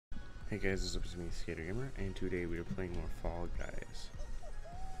Hey guys, this is me, Skater Gamer, and today we are playing more Fall Guys.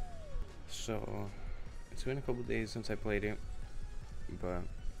 So, it's been a couple days since I played it, but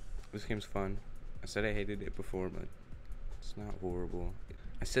this game's fun. I said I hated it before, but it's not horrible.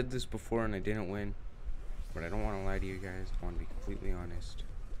 I said this before and I didn't win, but I don't want to lie to you guys. I want to be completely honest.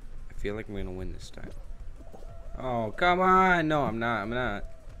 I feel like I'm going to win this time. Oh, come on! No, I'm not.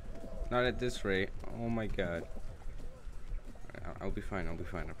 Not at this rate. Oh my god. I'll be fine, I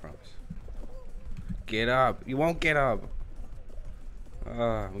promise. Get up. You won't get up.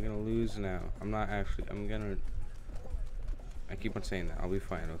 I'm gonna lose now. I keep on saying that. I'll be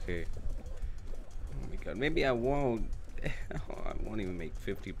fine, okay? Oh my god. Maybe I won't. I won't even make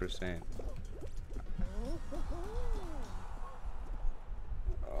 50%.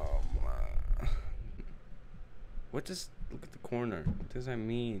 Oh my. Look at the corner. What does that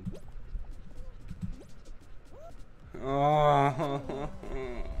mean? Oh,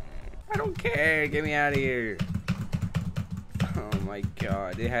 I don't care. Get me out of here. Oh my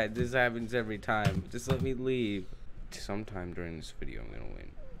god. This happens every time. Just let me leave. Sometime during this video, I'm gonna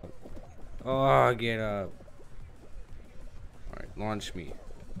win. Oh, get up. Alright, launch me.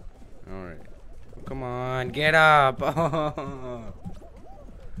 Alright. Come on, get up. Oh.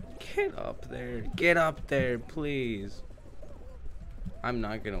 Get up there. Get up there, please. I'm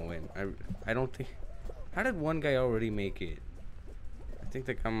not gonna win. I don't think. How did one guy already make it? I think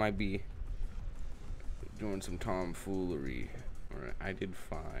that guy might be doing some tomfoolery. Alright, I did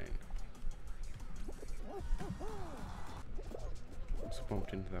fine. Just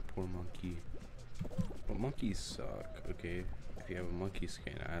bumped into that poor monkey. But monkeys suck, okay? If you have a monkey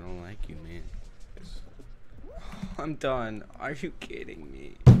skin, I don't like you, man. I'm done. Are you kidding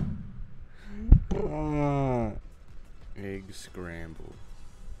me? Egg scramble.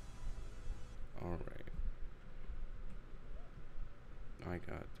 Alright. I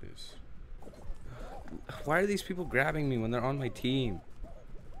got this. Why are these people grabbing me when they're on my team?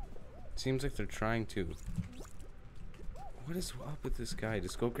 Seems like they're trying to. What is up with this guy?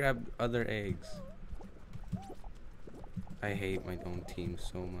 Just go grab other eggs. I hate my own team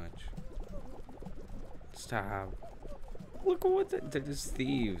so much. Stop. Look at what they're just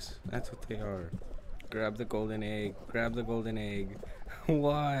thieves. That's what they are. Grab the golden egg. Grab the golden egg.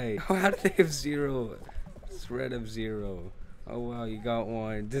 Why? How do they have 0? Threat of 0. Oh wow, you got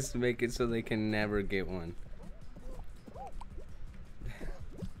one. Just to make it so they can never get one.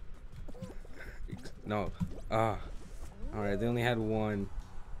 No. Alright, they only had one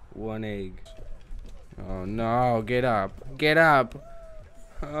egg. Oh no, get up. Get up.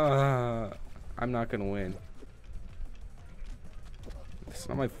 I'm not gonna win. It's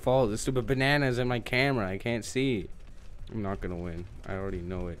not my fault. The stupid banana's in my camera. I can't see. I'm not gonna win. I already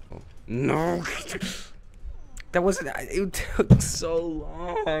know it. Oh. No. That wasn't. It took so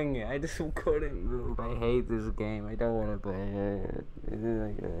long. I just couldn't move. I hate this game. I don't want to play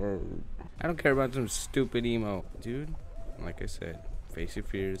it. I don't care about some stupid emo, dude. Like I said, face your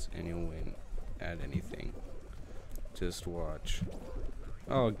fears and you'll win at anything. Just watch.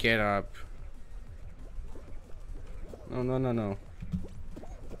 Oh, get up. No.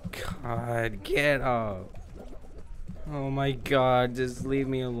 God, get up. Oh my god, just leave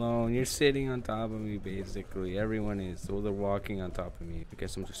me alone. You're sitting on top of me, basically. Everyone is. So they're walking on top of me. I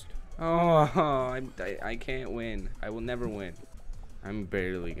guess I'm just... Oh, I can't win. I will never win. I'm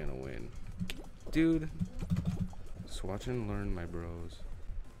barely gonna win. Dude. Just watch and learn, my bros.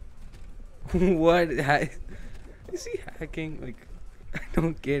 What? Is he hacking? Like, I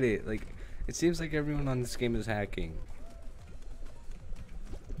don't get it. Like, it seems like everyone on this game is hacking.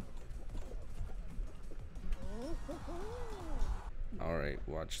 Alright,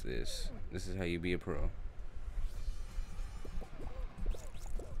 watch this. This is how you be a pro.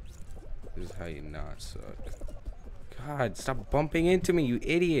 This is how you not suck. God, stop bumping into me, you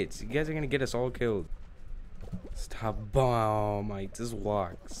idiots. You guys are gonna get us all killed. Stop. Oh my, just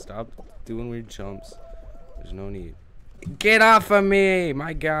walk. Stop doing weird jumps. There's no need. Get off of me!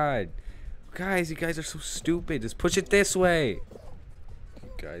 My god. Guys, you guys are so stupid. Just push it this way.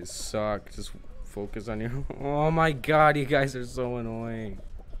 You guys suck. Just focus on your... Oh my god, you guys are so annoying.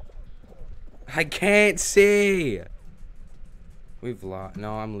 I can't see. We've lost.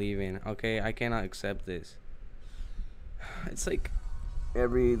 No, I'm leaving. Okay, I cannot accept this. It's like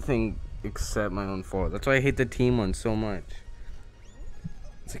everything except my own fault. That's why I hate the team one so much.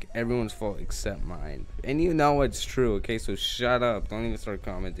 It's like everyone's fault except mine. And you know it's true, okay? So shut up. Don't even start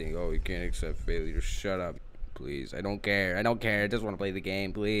commenting. Oh, you can't accept failure. Shut up. Please. I don't care. I just want to play the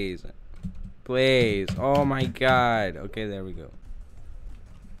game. Please. Please. Oh my god. Okay, there we go.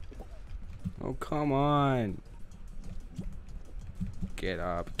 Oh, come on. Get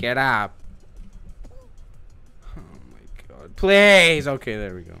up. Get up. Oh my god. Please. Okay,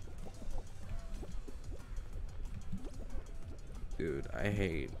 there we go. Dude, I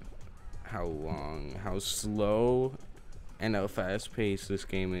hate how long, how slow, and how fast paced this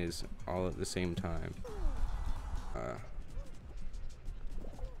game is all at the same time.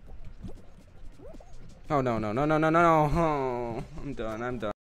 Oh no no no no no no no! Oh, I'm done.